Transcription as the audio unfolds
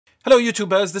Hello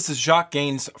YouTubers, this is Jacques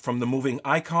from The Moving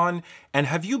Icon, and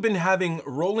have you been having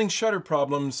rolling shutter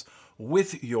problems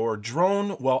with your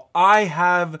drone? Well, I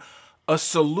have a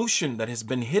solution that has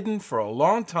been hidden for a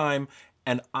long time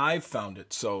and I've found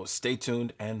it, so stay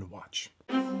tuned and watch.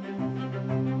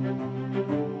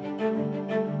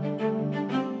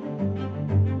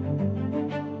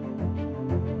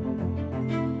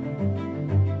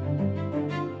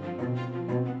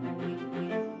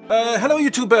 Hello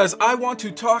YouTubers, I want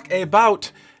to talk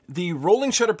about the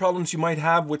rolling shutter problems you might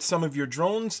have with some of your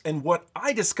drones and what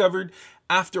I discovered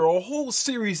after a whole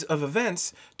series of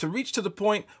events to reach to the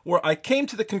point where I came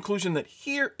to the conclusion that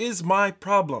here is my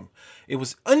problem. It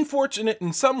was unfortunate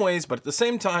in some ways, but at the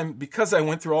same time, because I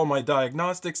went through all my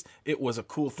diagnostics, it was a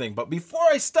cool thing. But before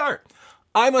I start,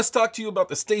 I must talk to you about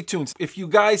the stay tuned. If you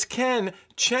guys can,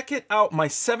 check it out. My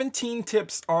 17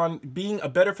 tips on being a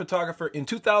better photographer in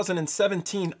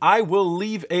 2017. I will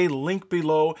leave a link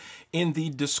below in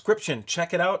the description.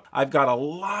 Check it out. I've got a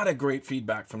lot of great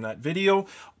feedback from that video.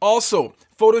 Also,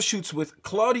 photo shoots with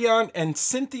Claudian and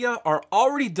Cynthia are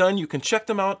already done. You can check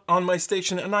them out on my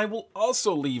station, and I will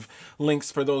also leave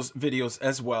links for those videos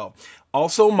as well.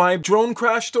 Also, my drone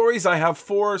crash stories. I have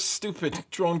 4 stupid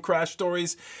drone crash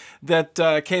stories that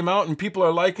came out, and people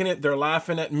are liking it. They're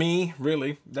laughing at me,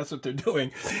 really. That's what they're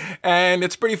doing. And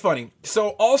it's pretty funny. So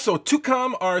also, to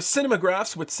come are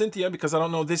cinemagraphs with Cynthia, because I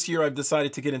don't know, this year I've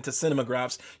decided to get into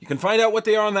cinemagraphs. You can find out what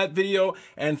they are on that video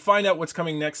and find out what's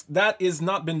coming next. That is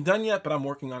not been done yet, but I'm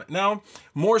working on it now.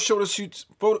 More photo shoots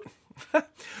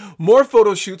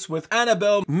with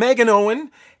Annabelle, Megan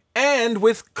Owen, and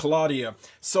with Claudia.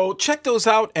 So check those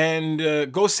out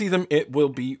and go see them. It will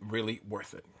be really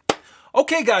worth it.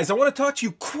 Okay guys, I want to talk to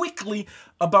you quickly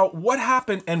about what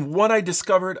happened and what I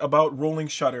discovered about rolling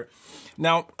shutter.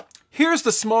 Now, here's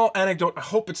the small anecdote. I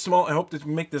hope it's small. I hope to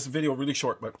make this video really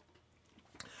short, but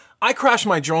I crashed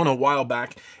my drone a while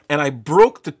back and I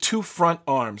broke the 2 front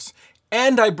arms.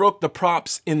 And I broke the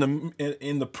props in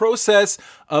the process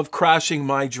of crashing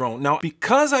my drone. Now,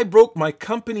 because I broke my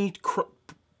company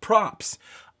props,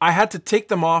 I had to take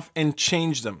them off and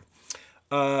change them.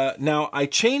 Now, I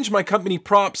changed my company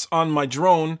props on my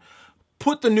drone,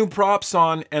 put the new props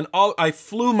on, and I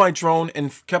flew my drone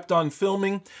and kept on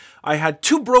filming. I had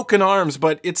 2 broken arms,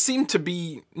 but it seemed to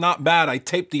be not bad. I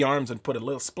taped the arms and put a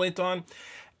little splint on,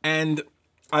 and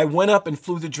I went up and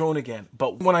flew the drone again.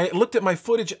 But when I looked at my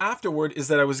footage afterward, is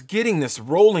that I was getting this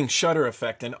rolling shutter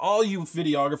effect. And all you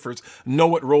videographers know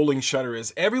what rolling shutter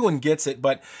is. Everyone gets it,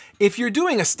 but if you're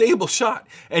doing a stable shot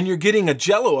and you're getting a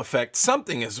Jello effect,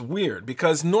 something is weird.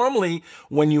 Because normally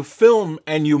when you film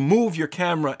and you move your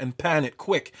camera and pan it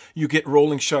quick, you get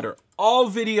rolling shutter.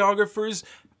 All videographers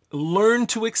learn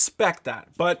to expect that,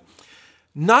 but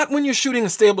not when you're shooting a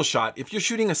stable shot. If you're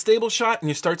shooting a stable shot and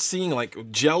you start seeing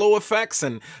like Jello effects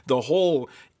and the whole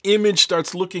image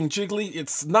starts looking jiggly,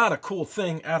 it's not a cool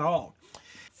thing at all.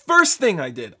 First thing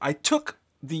I did, I took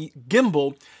the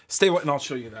gimbal, and I'll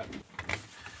show you that.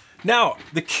 Now,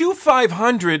 the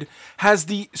Q500 has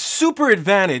the super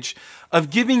advantage of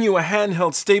giving you a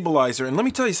handheld stabilizer. And let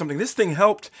me tell you something, this thing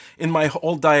helped in my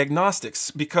whole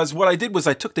diagnostics, because what I did was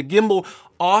I took the gimbal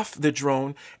off the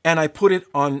drone and I put it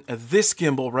on this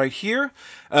gimbal right here,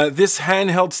 this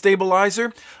handheld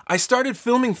stabilizer. I started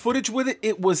filming footage with it.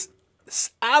 It was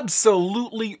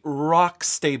absolutely rock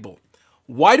stable.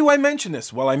 Why do I mention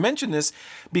this? Well, I mention this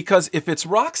because if it's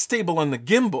rock stable on the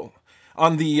gimbal,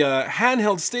 on the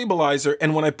handheld stabilizer,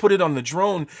 and when I put it on the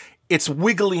drone, it's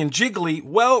wiggly and jiggly,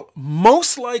 well,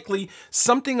 most likely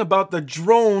something about the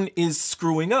drone is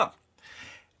screwing up.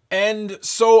 And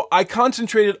so I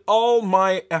concentrated all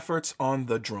my efforts on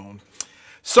the drone.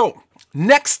 So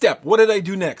next step, what did I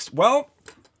do next? Well,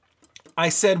 I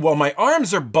said, well, my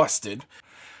arms are busted.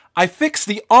 I fixed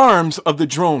the arms of the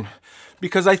drone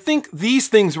because I think these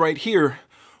things right here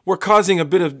were causing a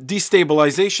bit of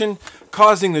destabilization,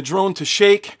 causing the drone to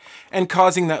shake and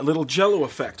causing that little Jello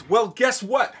effect. Well, guess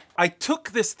what? I took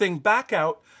this thing back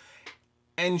out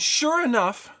and sure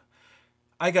enough,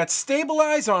 I got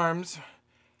stabilized arms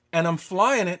and I'm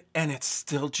flying it and it's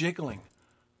still jiggling.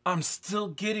 I'm still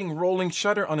getting rolling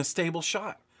shutter on a stable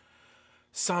shot.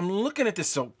 So I'm looking at this,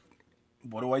 so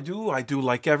what do? I do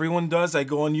like everyone does. I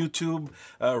go on YouTube,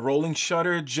 rolling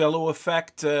shutter, Jello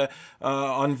effect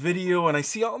on video, and I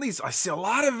see all these, I see a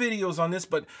lot of videos on this,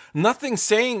 but nothing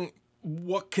saying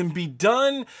what can be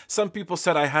done. Some people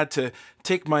said I had to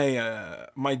take my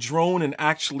my drone and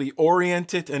actually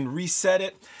orient it and reset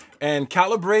it and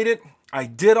calibrate it. I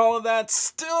did all of that,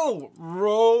 still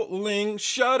rolling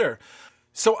shutter.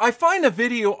 So I find a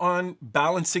video on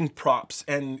balancing props,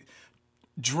 and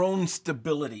drone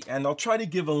stability, and I'll try to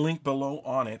give a link below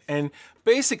on it. And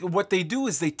basically what they do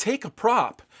is they take a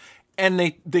prop and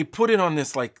they put it on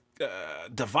this like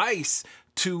device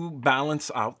to balance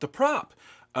out the prop.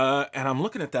 And I'm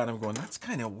looking at that, I'm going, that's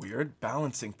kind of weird,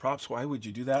 balancing props. Why would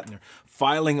you do that? And they're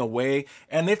filing away,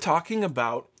 and they're talking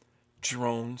about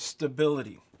drone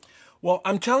stability. Well,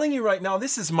 I'm telling you right now,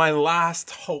 this is my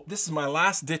last hope. This is my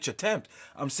last ditch attempt.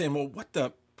 I'm saying, well, what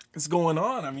the is going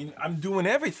on? I mean, I'm doing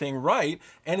everything right,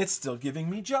 and it's still giving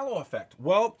me Jello effect.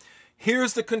 Well,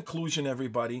 here's the conclusion,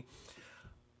 everybody.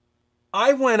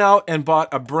 I went out and bought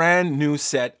a brand new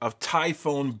set of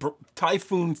Typhoon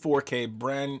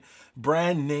 4K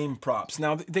brand name props.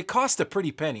 Now, they cost a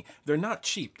pretty penny. They're not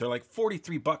cheap. They're like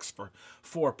 43 bucks for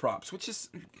 4 props, which is,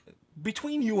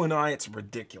 between you and I, it's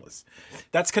ridiculous.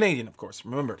 That's Canadian, of course,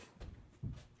 remember.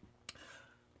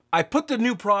 I put the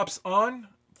new props on,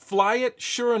 fly it.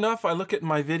 Sure enough, I look at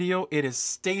my video. It is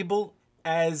stable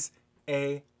as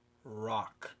a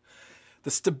rock.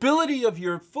 The stability of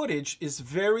your footage is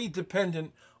very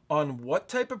dependent on what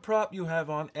type of prop you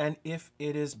have on and if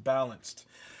it is balanced.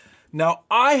 Now,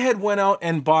 I had went out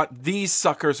and bought these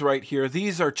suckers right here.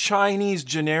 These are Chinese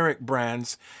generic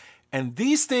brands. And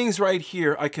these things right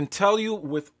here, I can tell you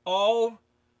with all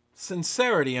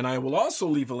sincerity, and I will also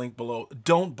leave a link below,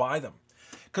 don't buy them.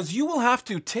 Because you will have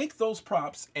to take those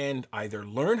props and either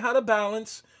learn how to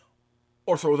balance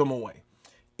or throw them away.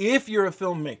 If you're a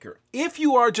filmmaker, if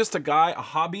you are just a guy, a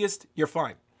hobbyist, you're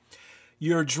fine.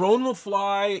 Your drone will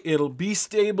fly, it'll be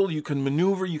stable, you can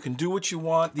maneuver, you can do what you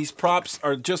want. These props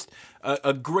are just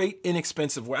a great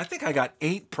inexpensive way. I think I got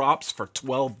 8 props for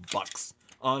 12 bucks.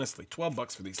 Honestly, 12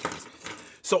 bucks for these things.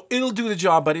 So it'll do the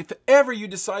job, but if ever you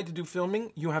decide to do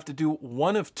filming, you have to do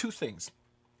one of 2 things.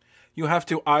 You have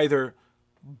to either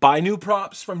buy new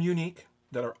props from Yuneec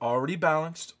that are already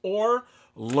balanced, or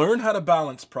learn how to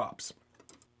balance props.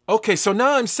 Okay, so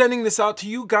now I'm sending this out to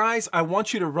you guys. I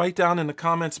want you to write down in the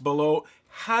comments below,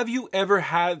 have you ever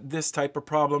had this type of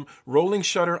problem, rolling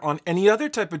shutter on any other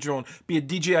type of drone, be it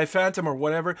DJI Phantom or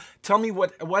whatever? Tell me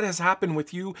what has happened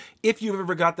with you, if you've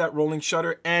ever got that rolling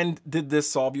shutter, and did this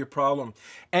solve your problem?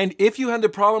 And if you had the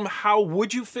problem, how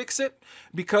would you fix it?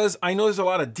 Because I know there's a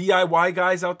lot of DIY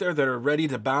guys out there that are ready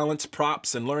to balance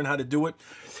props and learn how to do it.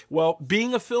 Well,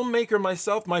 being a filmmaker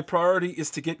myself, my priority is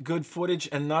to get good footage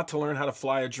and not to learn how to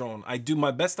fly a drone. I do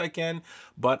my best I can,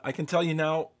 but I can tell you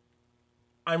now,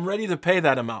 I'm ready to pay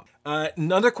that amount.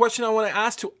 Another question I want to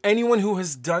ask to anyone who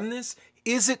has done this,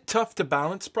 is it tough to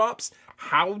balance props?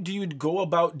 How do you go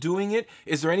about doing it?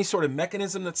 Is there any sort of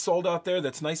mechanism that's sold out there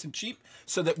that's nice and cheap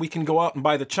so that we can go out and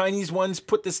buy the Chinese ones,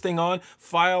 put this thing on,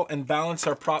 file, and balance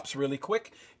our props really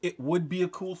quick? It would be a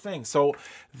cool thing. So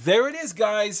there it is,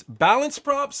 guys. Balance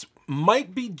props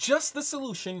might be just the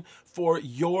solution for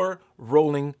your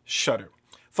rolling shutter.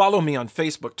 Follow me on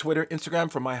Facebook, Twitter, Instagram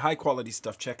for my high quality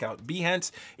stuff. Check out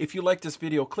Behance. If you like this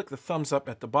video, click the thumbs up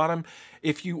at the bottom.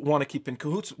 If you want to keep in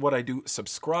cahoots what I do,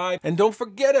 subscribe. And don't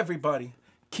forget, everybody,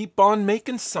 keep on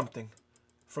making something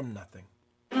from nothing.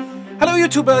 Hello,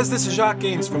 YouTubers. This is Jacques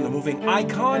Gaines from The Moving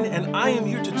Icon, and I am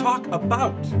here to talk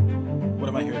about... What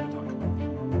am I here to talk about?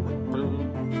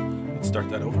 Let's start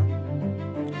that over.